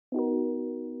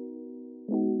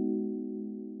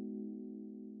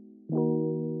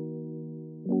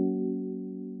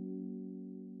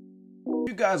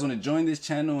you guys want to join this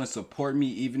channel and support me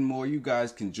even more, you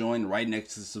guys can join right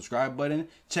next to the subscribe button.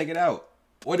 Check it out.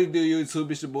 What it do, YouTube?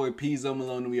 It's your boy Pzo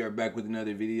Malone, and we are back with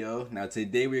another video. Now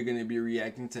today we're going to be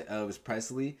reacting to Elvis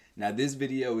Presley. Now this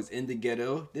video is in the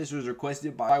ghetto. This was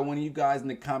requested by one of you guys in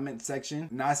the comment section.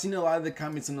 Now I seen a lot of the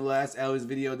comments in the last Elvis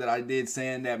video that I did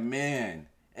saying that, man,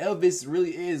 Elvis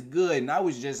really is good, and I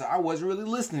wasn't really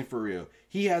listening for real.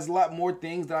 He has a lot more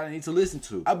things that I need to listen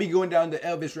to. I'll be going down the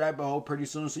Elvis rabbit hole pretty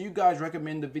soon, so you guys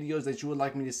recommend the videos that you would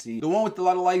like me to see. The one with a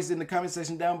lot of likes in the comment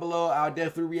section down below, I'll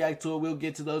definitely react to it. We'll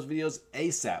get to those videos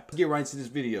ASAP. Let's get right into this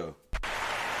video.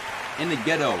 In the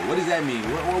ghetto, what does that mean?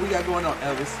 What we got going on,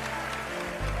 Elvis?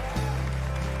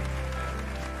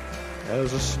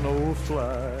 As a snow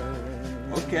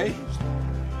flies. Okay.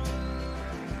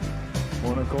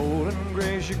 On a cold and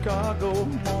gray Chicago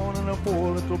morning, a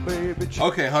poor little baby.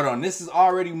 Okay, hold on. This is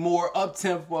already more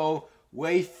up-tempo,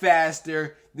 way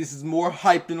faster. This is more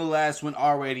hype than the last one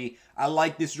already. I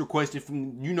like this requested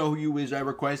from, you know who you is. I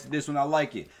requested this one. I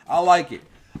like it. I like it.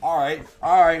 All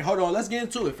right, hold on. Let's get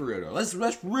into it for real though.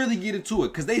 Let's really get into it,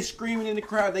 because they screaming in the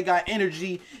crowd. They got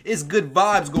energy. It's good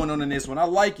vibes going on in this one. I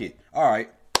like it. All right,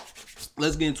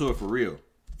 let's get into it for real.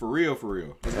 For real, for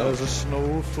real. As a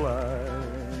snow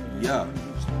flies. Yeah.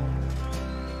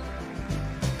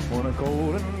 On a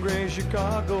cold and gray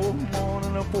Chicago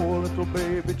morning, a poor little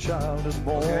baby child is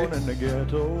born in the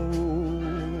ghetto.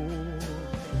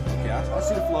 Okay, I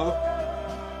see the flow.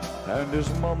 And his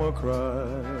mama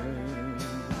cries.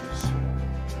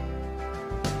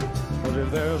 But if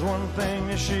there's one thing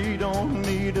that she don't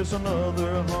need, it's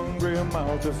another hungry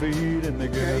mouth to feed in the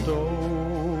ghetto.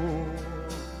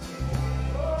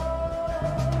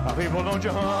 Now people, don't you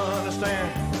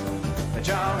understand? The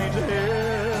child needs a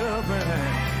helping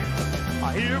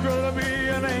hand. He'll grow to be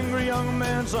an angry young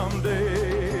man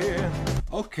someday.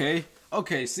 Okay,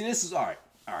 see, this is all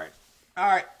right.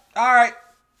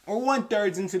 We're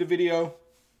 1/3 into the video.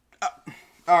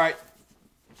 All right,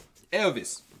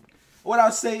 Elvis. What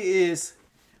I'll say is,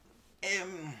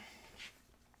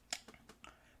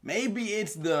 maybe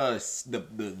it's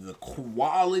the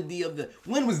quality of the.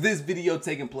 When was this video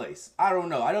taking place? I don't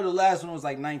know. I know the last one was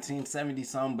like 1970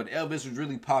 something, but Elvis was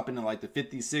really popping in like the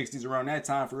 50s, 60s, around that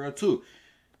time for real too.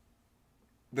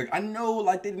 I know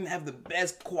like they didn't have the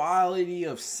best quality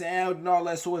of sound and all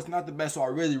that, so it's not the best. So I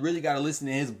really gotta listen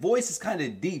to his voice. Is kind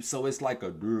of deep, so it's like a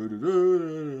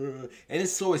and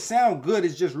it's so it sounds good.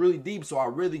 It's just really deep, so I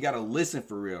really gotta listen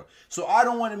for real. So I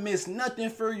don't want to miss nothing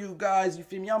for you guys. You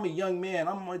feel me? I'm a young man.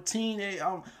 I'm a teenager.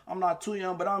 I'm not too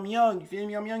young, but I'm young. You feel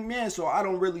me? I'm a young man, so I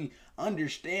don't really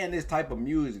understand this type of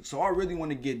music. So I really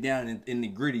want to get down in the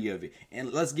gritty of it,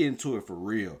 and let's get into it for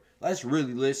real. Let's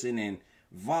really listen and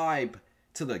vibe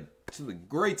to the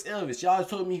greats Elvis. Y'all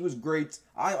told me he was great.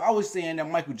 I was saying that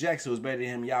Michael Jackson was better than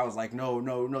him. Y'all was like, no,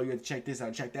 you have to check this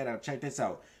out, check that out, check this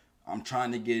out. I'm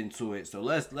trying to get into it. So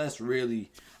let's really,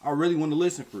 I really want to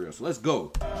listen for real. So let's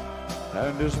go.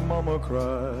 And his mama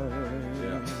cries.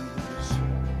 Yeah.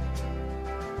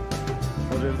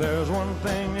 But if there's one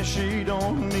thing that she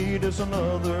don't need, it's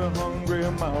another hungry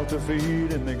mouth to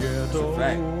feed in the ghetto. That's a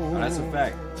fact. Oh, that's a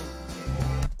fact.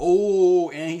 Oh,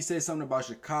 and he said something about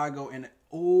Chicago, and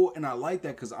oh, and I like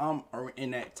that because I'm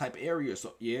in that type of area.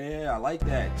 So yeah, I like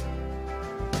that.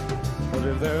 But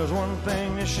if there's one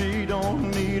thing that she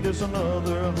don't need, it's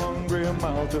another hungry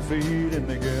mouth to feed in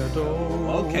the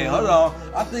ghetto. Okay, hold on.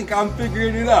 I think I'm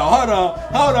figuring it out.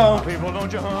 Hold on. People,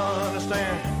 don't you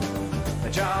understand?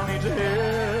 The child needs a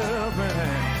helping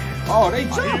hand. Oh, they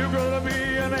jump. You're gonna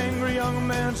be an angry young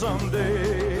man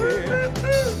someday.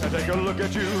 Now take a look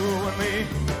at you and me.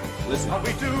 Listen. Are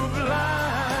we too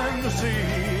blind to see?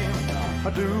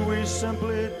 Or do we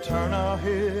simply turn our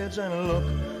heads and look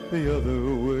the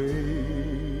other way?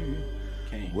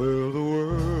 Okay. Will the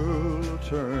world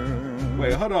turn?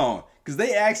 Wait, hold on. Because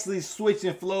they actually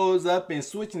switching flows up and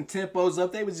switching tempos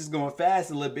up. They was just going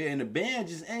fast a little bit, and the band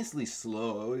just instantly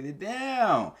slowed it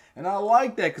down. And I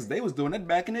like that because they was doing it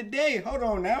back in the day. Hold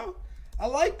on now. I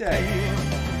like that.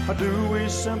 Or do we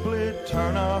simply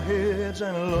turn our heads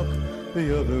and look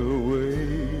the other way?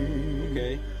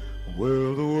 Okay.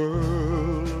 Will the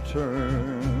world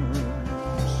turn?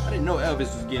 I didn't know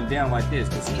Elvis was getting down like this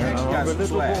because he actually got some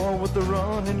little swag. boy with the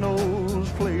runny nose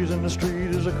plays in the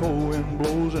street as a cold wind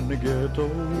blows in the ghetto.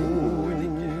 Ooh,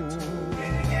 in the ghetto.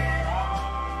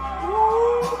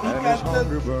 He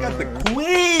got the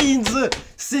queens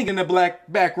singing in the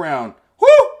black background. Woo!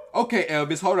 Okay,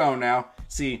 Elvis, hold on now.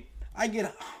 See, I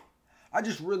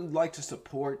just really like to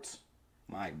support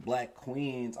my black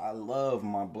queens. I love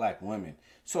my black women.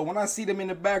 So when I see them in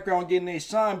the background getting their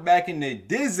shine back in the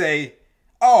dizzy,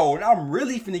 Oh, and I'm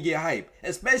really finna get hype,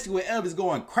 especially with Elvis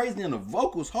going crazy on the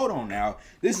vocals. Hold on now.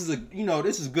 This is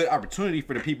this is a good opportunity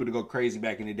for the people to go crazy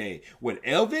back in the day. With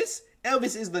Elvis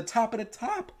is the top of the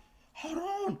top. Hold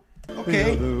on.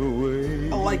 Okay.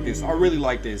 I like this. I really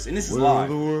like this. And this is live.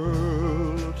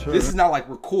 This is not like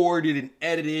recorded and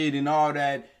edited and all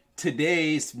that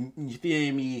today's, you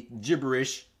feel me,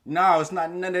 gibberish. No, it's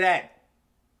not none of that.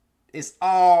 It's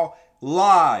all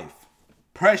live.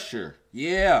 Pressure.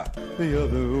 Yeah. The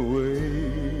other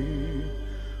way,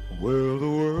 where the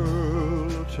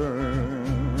world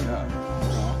turns.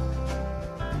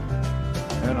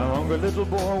 And a hungry little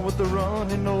boy with the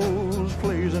runny nose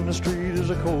plays in the street as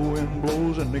a cold wind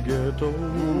blows in the ghetto.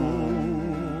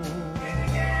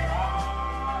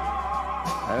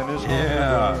 And his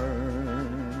hunger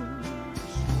burns.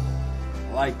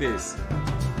 I like this.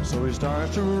 So he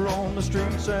starts to roam the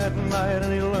streets at night,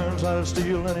 and he learns how to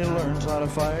steal, and he learns how to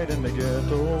fight in the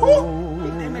ghetto.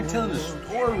 And they're telling a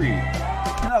story.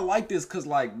 And I like this because,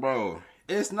 like, bro,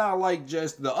 it's not like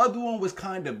just the other one was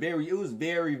kind of it was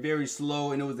very, very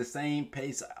slow, and it was the same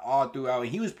pace all throughout.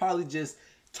 And he was probably just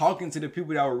talking to the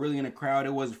people that were really in the crowd.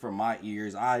 It wasn't for my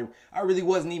ears. I really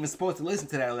wasn't even supposed to listen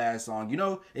to that last song. You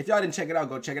know, if y'all didn't check it out,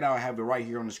 go check it out. I have it right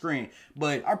here on the screen.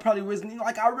 But I probably wasn't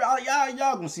like,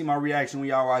 y'all gonna see my reaction when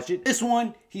y'all watch it. This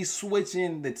one, he's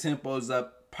switching the tempos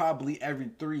up probably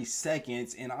every 3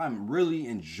 seconds, and I'm really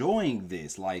enjoying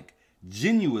this. Like,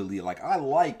 genuinely, like, I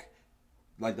like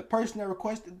the person that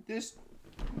requested this.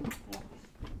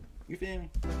 You feel me?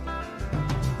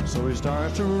 So he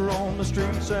starts to roam the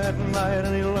streets at night,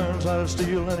 and he learns how to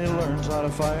steal, and he learns how to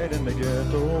fight in the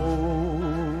ghetto.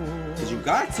 Cause you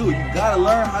gotta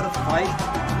learn how to fight.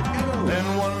 Then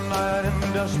one night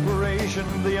in desperation,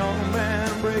 the young man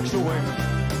breaks away.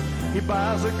 He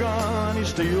buys a gun, he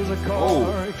steals a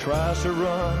car, he tries to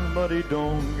run, but he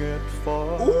don't get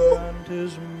far. Ooh. And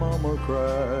his mama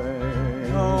cries.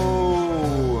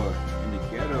 No, in the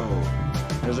ghetto.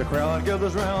 As a crowd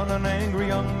gathers round, an angry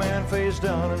young man face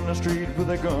down in the street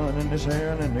with a gun in his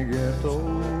hand in the ghetto.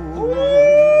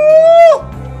 Ooh.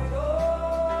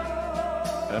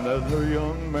 And as the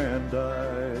young man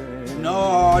died.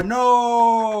 No.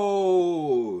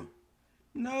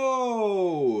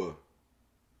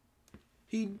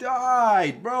 He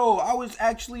died, bro. I was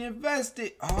actually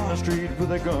invested. In the street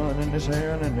with a gun in his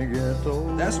hand in the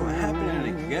ghetto. That's what happened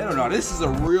in the ghetto. Now, this is a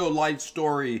real life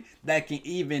story that can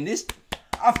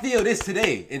I feel this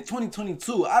today in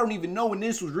 2022. I don't even know when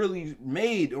this was really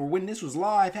made or when this was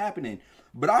live happening.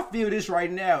 But I feel this right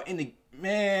now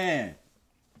man.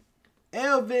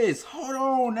 Elvis, hold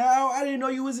on now. I didn't know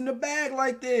you was in the bag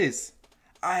like this.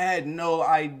 I had no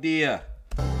idea.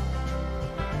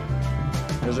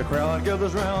 As a crowd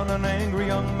gathers round, an angry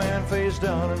young man face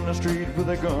down in the street with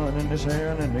a gun in his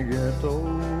hand in the ghetto.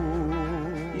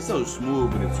 He's so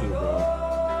smooth with it too, bro.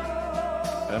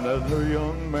 And as the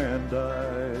young man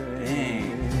dies.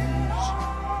 Dang.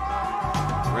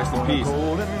 Rest in On peace. a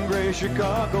cold and gray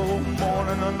Chicago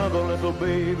morning, another little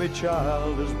baby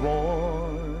child is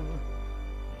born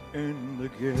in the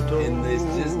ghetto. And this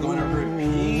just gonna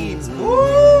repeat.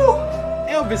 Woo!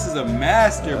 Elvis is a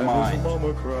mastermind. And his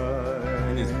mama cried.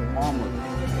 And his mama.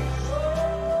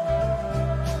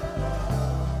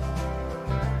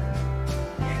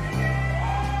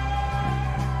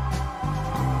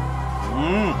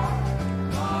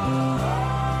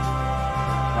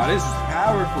 Now this is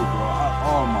powerful, bro.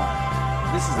 Oh my.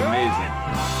 This is amazing.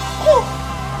 Woo!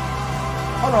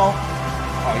 Hold on.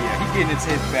 Oh yeah, he getting his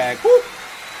head back. Woo!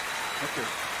 Okay.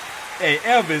 Hey,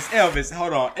 Elvis,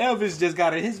 hold on. Elvis just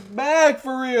got in his bag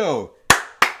for real.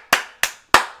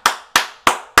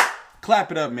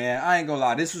 Clap it up, man. I ain't gonna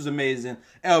lie. This was amazing.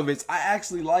 Elvis, I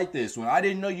actually like this one. I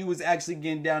didn't know you was actually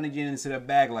getting down and getting into the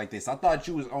bag like this. I thought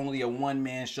you was only a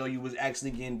one-man show. You was actually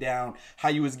getting down how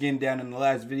you was getting down in the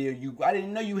last video. I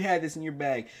didn't know you had this in your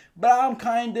bag. But I'm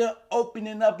kind of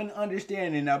opening up and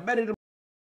understanding. Now, better to...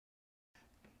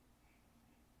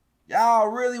 Y'all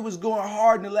really was going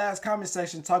hard in the last comment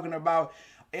section talking about...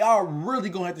 Y'all really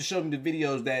gonna have to show me the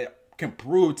videos that... can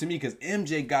prove to me, because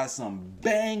MJ got some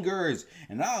bangers,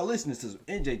 and I'll listen to some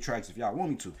MJ tracks if y'all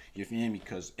want me to. You feel me?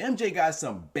 Because MJ got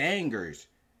some bangers.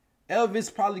 Elvis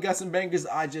probably got some bangers.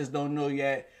 I just don't know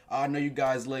yet. I know you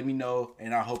guys let me know,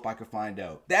 and I hope I can find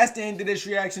out. That's the end of this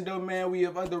reaction, though, man. We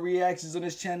have other reactions on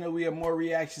this channel. We have more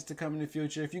reactions to come in the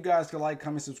future. If you guys could like,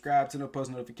 comment, subscribe, turn on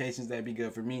post notifications, that'd be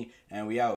good for me. And we out.